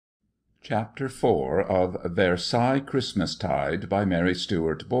Chapter IV of Versailles Christmastide by Mary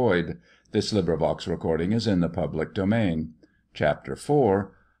Stuart Boyd. This recording is in the public domain. Chapter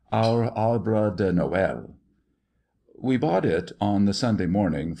IV. Our Arbre de Noel. We bought it on the Sunday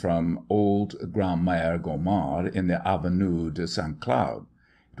morning from old Grandmère Gomard in the Avenue de St. Cloud.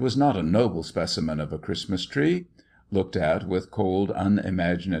 It was not a noble specimen of a Christmas tree. Looked at with cold,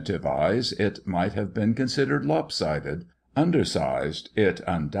 unimaginative eyes, it might have been considered lopsided. Undersized it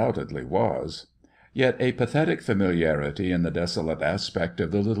undoubtedly was. Yet a pathetic familiarity in the desolate aspect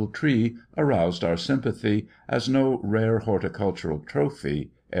of the little tree aroused our sympathy as no rare horticultural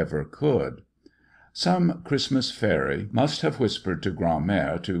trophy ever could. Some Christmas fairy must have whispered to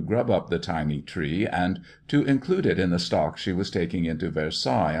Grandmère to grub up the tiny tree and to include it in the stock she was taking into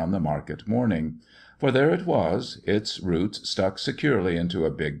Versailles on the market morning, for there it was, its roots stuck securely into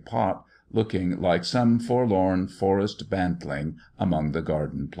a big pot, looking like some forlorn forest bantling among the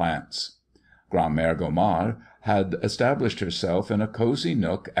garden plants. Grandmère Gomard had established herself in a cosy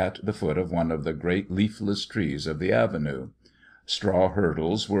nook at the foot of one of the great leafless trees of the avenue. Straw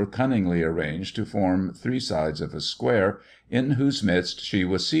hurdles were cunningly arranged to form three sides of a square, in whose midst she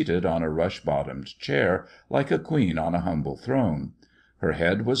was seated on a rush-bottomed chair, like a queen on a humble throne. Her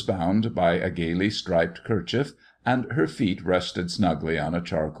head was bound by a gaily striped kerchief, and her feet rested snugly on a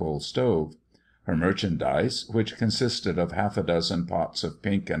charcoal stove. Her merchandise, which consisted of half a dozen pots of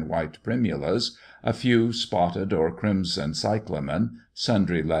pink and white primulas, a few spotted or crimson cyclamen,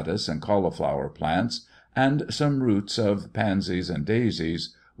 sundry lettuce and cauliflower plants, and some roots of pansies and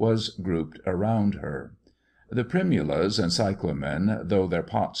daisies, was grouped around her. The primulas and cyclamen, though their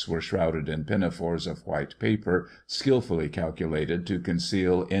pots were shrouded in pinafores of white paper skilfully calculated to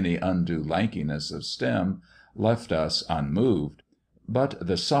conceal any undue lankiness of stem, left us unmoved. But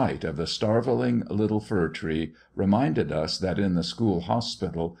the sight of the starveling little fir tree reminded us that in the school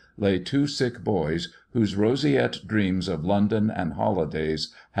hospital lay two sick boys whose roseate dreams of London and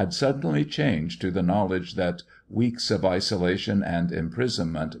holidays had suddenly changed to the knowledge that weeks of isolation and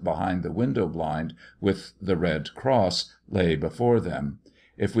imprisonment behind the window blind with the Red Cross lay before them.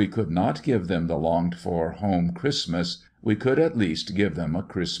 If we could not give them the longed-for home Christmas, we could at least give them a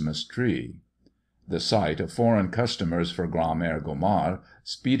Christmas tree. The sight of foreign customers for Grandmère Gomard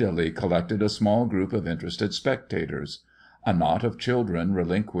speedily collected a small group of interested spectators. A knot of children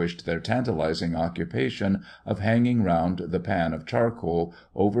relinquished their tantalizing occupation of hanging round the pan of charcoal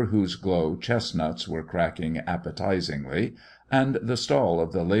over whose glow chestnuts were cracking appetizingly, and the stall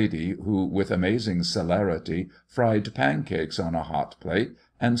of the lady who with amazing celerity fried pancakes on a hot plate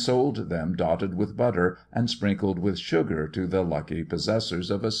and sold them dotted with butter and sprinkled with sugar to the lucky possessors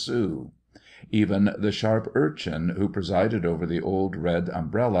of a sou. Even the sharp urchin who presided over the old red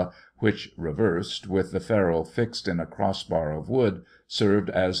umbrella, which, reversed, with the ferrule fixed in a crossbar of wood,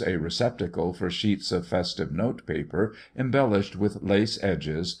 served as a receptacle for sheets of festive note-paper embellished with lace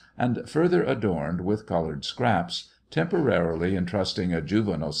edges and further adorned with colored scraps, temporarily entrusting a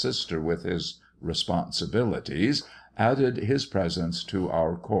juvenile sister with his responsibilities, added his presence to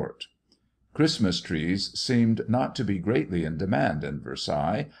our court. Christmas trees seemed not to be greatly in demand in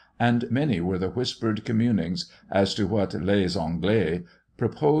Versailles, and many were the whispered communings as to what les Anglais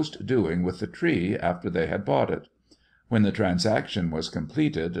proposed doing with the tree after they had bought it. When the transaction was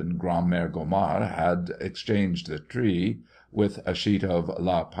completed, and Grandmère Gomard had exchanged the tree, with a sheet of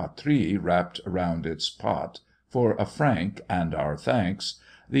La Patrie wrapped round its pot, for a franc and our thanks,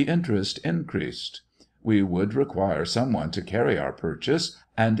 the interest increased. We would require some one to carry our purchase,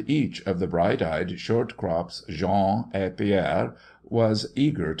 and each of the bright-eyed, short-cropped Jean et Pierre was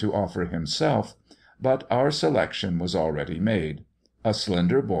eager to offer himself, but our selection was already made. A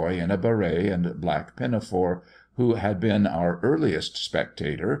slender boy in a beret and black pinafore, who had been our earliest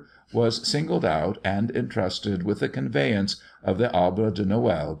spectator, was singled out and entrusted with the conveyance of the Arbre de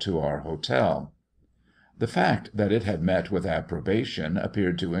Noel to our hotel. The fact that it had met with approbation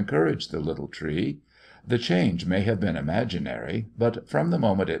appeared to encourage the little tree. The change may have been imaginary, but from the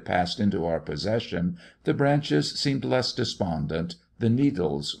moment it passed into our possession the branches seemed less despondent, the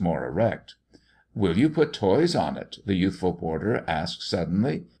needles more erect. "Will you put toys on it?" the youthful porter asked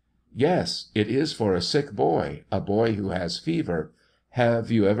suddenly. "Yes, it is for a sick boy, a boy who has fever.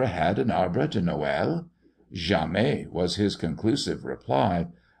 Have you ever had an Arbre de Noel?" "Jamais," was his conclusive reply,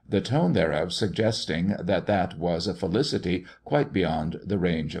 the tone thereof suggesting that that was a felicity quite beyond the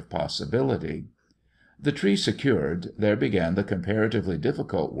range of possibility. The tree secured, there began the comparatively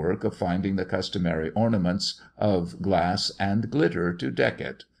difficult work of finding the customary ornaments of glass and glitter to deck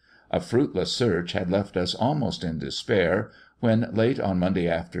it. A fruitless search had left us almost in despair, when, late on Monday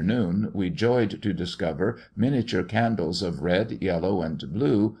afternoon, we joyed to discover miniature candles of red, yellow, and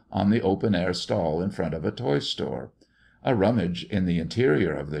blue on the open-air stall in front of a toy store. A rummage in the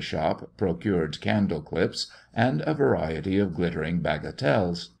interior of the shop procured candle clips and a variety of glittering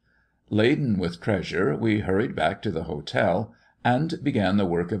bagatelles. Laden with treasure, we hurried back to the hotel and began the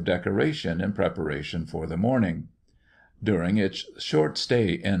work of decoration in preparation for the morning. During its short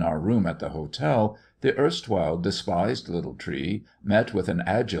stay in our room at the hotel, the erstwhile despised little tree met with an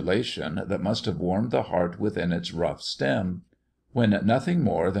adulation that must have warmed the heart within its rough stem. When nothing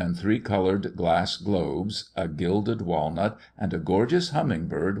more than 3 colored glass globes, a gilded walnut, and a gorgeous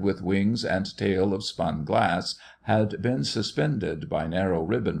humming-bird with wings and tail of spun glass had been suspended by narrow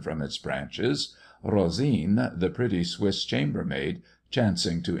ribbon from its branches, Rosine, the pretty Swiss chambermaid,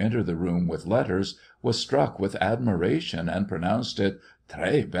 chancing to enter the room with letters, was struck with admiration and pronounced it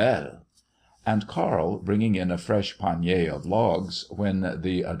 "très belle." And Karl, bringing in a fresh panier of logs when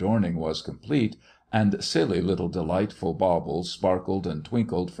the adorning was complete, and silly little delightful baubles sparkled and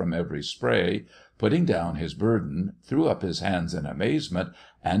twinkled from every spray, putting down his burden, threw up his hands in amazement,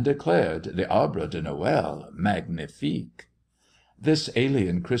 and declared the Arbre de Noel magnifique. This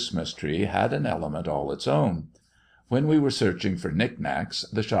alien Christmas tree had an element all its own. When we were searching for knick-knacks,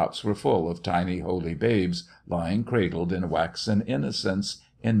 the shops were full of tiny holy babes lying cradled in waxen innocence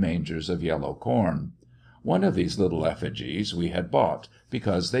in mangers of yellow corn. One of these little effigies we had bought,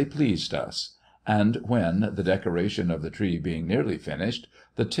 because they pleased us; and when, the decoration of the tree being nearly finished,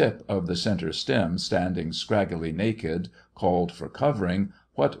 the tip of the centre stem standing scraggily naked called for covering,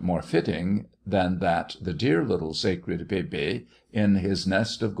 what more fitting than that the dear little sacred bébé, in his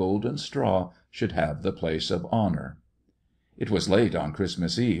nest of golden straw, should have the place of honour? It was late on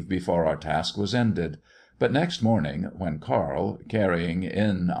Christmas Eve before our task was ended; but next morning, when Karl, carrying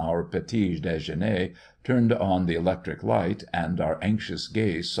in our petit déjeuner, turned on the electric light, and our anxious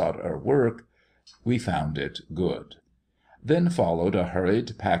gaze sought our work, we found it good. Then followed a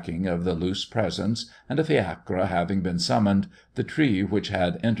hurried packing of the loose presents, and a fiacre having been summoned, the tree, which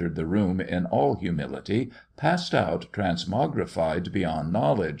had entered the room in all humility, passed out transmogrified beyond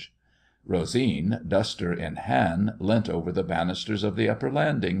knowledge. Rosine, duster in hand, leant over the banisters of the upper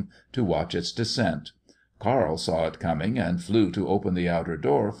landing to watch its descent. Karl saw it coming and flew to open the outer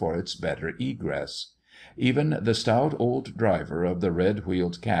door for its better egress. Even the stout old driver of the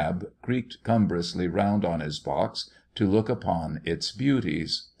red-wheeled cab creaked cumbrously round on his box to look upon its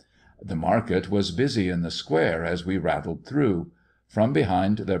beauties. The market was busy in the square as we rattled through. From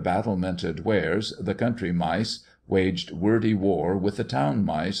behind their battlemented wares the country mice waged wordy war with the town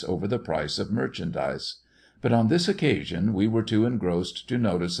mice over the price of merchandise. But on this occasion we were too engrossed to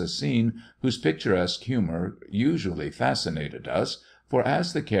notice a scene whose picturesque humour usually fascinated us, for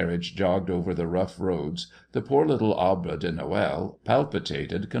as the carriage jogged over the rough roads the poor little Arbre de Noel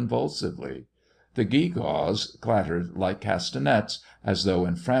palpitated convulsively. The gewgaws clattered like castanets, as though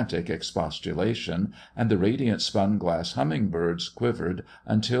in frantic expostulation, and the radiant spun-glass humming-birds quivered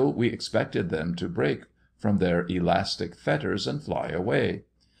until we expected them to break from their elastic fetters and fly away.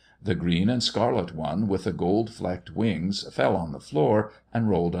 The green and scarlet one with the gold-flecked wings fell on the floor and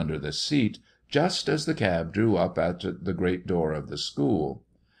rolled under the seat, just as the cab drew up at the great door of the school.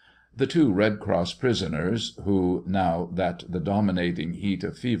 The 2 Red Cross prisoners, who, now that the dominating heat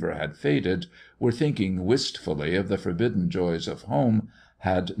of fever had faded, were thinking wistfully of the forbidden joys of home,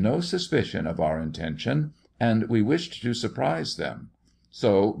 had no suspicion of our intention, and we wished to surprise them.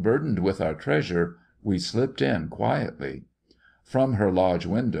 So, burdened with our treasure, we slipped in quietly. From her lodge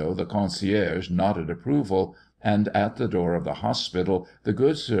window the concierge nodded approval, and at the door of the hospital the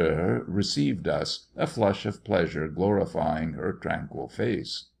good sœur received us, a flush of pleasure glorifying her tranquil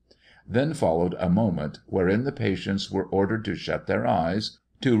face. Then followed a moment wherein the patients were ordered to shut their eyes,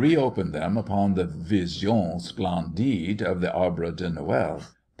 to reopen them upon the vision splendide of the Arbre de Noel.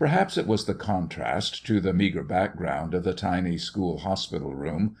 Perhaps it was the contrast to the meagre background of the tiny school hospital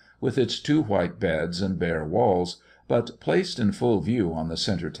room, with its 2 white beds and bare walls, but placed in full view on the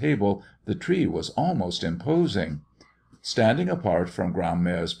centre table, the tree was almost imposing. Standing apart from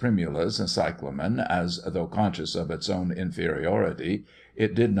Grandmère's primulas and cyclamen, as though conscious of its own inferiority,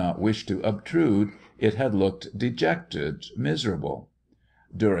 it did not wish to obtrude, it had looked dejected, miserable.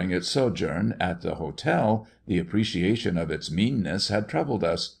 During its sojourn at the hotel, the appreciation of its meanness had troubled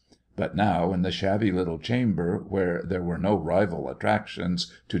us; but now, in the shabby little chamber, where there were no rival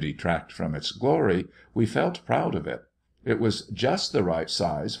attractions to detract from its glory, we felt proud of it. It was just the right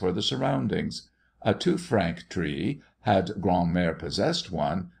size for the surroundings. A 2-franc tree, had Grandmère possessed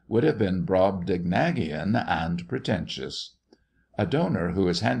one, would have been Brobdingnagian and pretentious. A donor who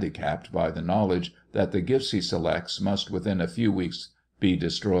is handicapped by the knowledge that the gifts he selects must within a few weeks be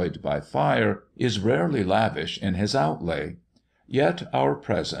destroyed by fire, is rarely lavish in his outlay. Yet our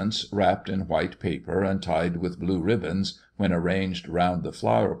presents, wrapped in white paper and tied with blue ribbons, when arranged round the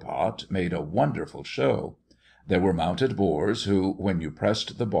flower pot, made a wonderful show. There were mounted boors who, when you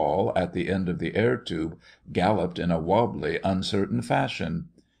pressed the ball at the end of the air tube, galloped in a wobbly, uncertain fashion.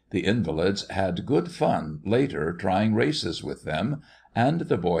 The invalids had good fun later trying races with them, and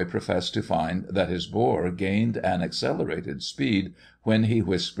the boy professed to find that his boar gained an accelerated speed when he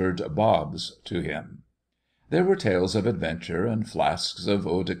whispered "Bobs" to him. There were tales of adventure, and flasks of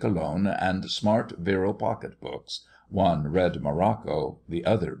eau de cologne, and smart virile pocket-books, one red morocco, the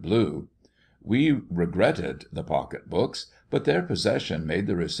other blue. We regretted the pocket-books, but their possession made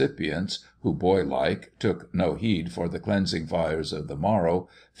the recipients, who, boy-like, took no heed for the cleansing fires of the morrow,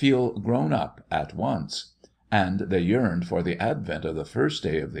 feel grown up at once. And they yearned for the advent of the first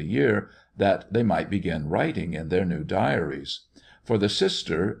day of the year, that they might begin writing in their new diaries. For the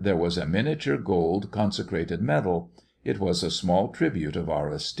sister there was a miniature gold consecrated medal. It was a small tribute of our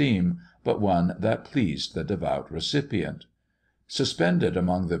esteem, but one that pleased the devout recipient. Suspended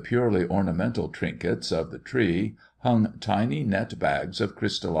among the purely ornamental trinkets of the tree hung tiny net bags of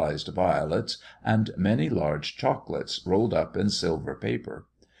crystallized violets and many large chocolates rolled up in silver paper.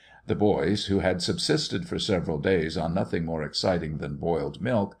 The boys, who had subsisted for several days on nothing more exciting than boiled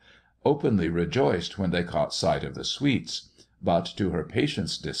milk, openly rejoiced when they caught sight of the sweets; but, to her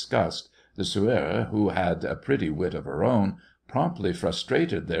patient's disgust, the Sueur, who had a pretty wit of her own, promptly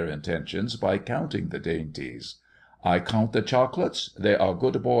frustrated their intentions by counting the dainties. "I count the chocolates. They are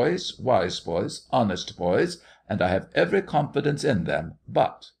good boys, wise boys, honest boys, and I have every confidence in them,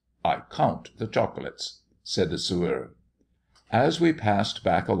 but I count the chocolates," said the Sueur. As we passed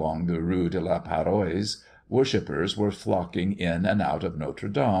back along the Rue de la Paroisse, worshippers were flocking in and out of Notre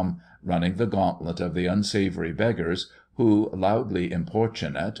Dame, running the gauntlet of the unsavoury beggars who, loudly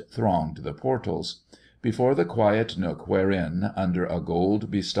importunate, thronged the portals. Before the quiet nook wherein, under a gold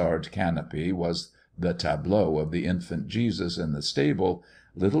bestarred canopy, was the tableau of the infant Jesus in the stable,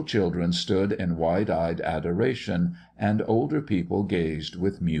 little children stood in wide-eyed adoration, and older people gazed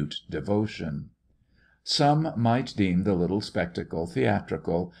with mute devotion. Some might deem the little spectacle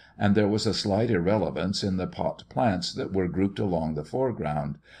theatrical, and there was a slight irrelevance in the pot plants that were grouped along the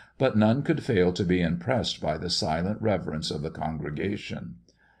foreground, but none could fail to be impressed by the silent reverence of the congregation.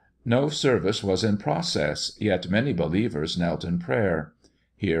 No service was in process, yet many believers knelt in prayer.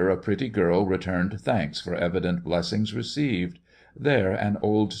 Here a pretty girl returned thanks for evident blessings received; there an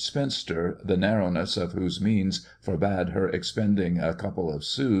old spinster, the narrowness of whose means forbade her expending a couple of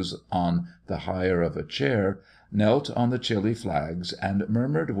sous on the hire of a chair, knelt on the chilly flags and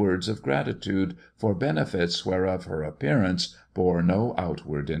murmured words of gratitude for benefits whereof her appearance bore no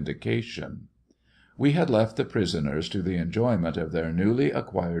outward indication. We had left the prisoners to the enjoyment of their newly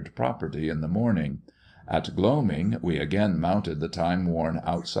acquired property in the morning. At gloaming we again mounted the time-worn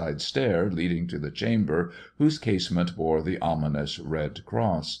outside stair leading to the chamber whose casement bore the ominous red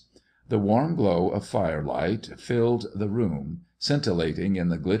cross. The warm glow of firelight filled the room, scintillating in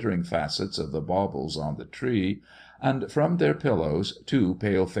the glittering facets of the baubles on the tree, and from their pillows two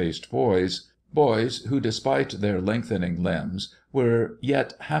pale-faced boys, who, despite their lengthening limbs, were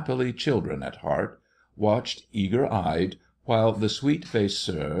yet happily children at heart, watched eager-eyed, while the sweet-faced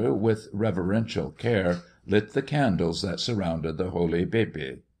Sœur, with reverential care, lit the candles that surrounded the holy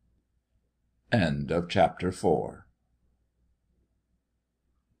bébé. Chapter 5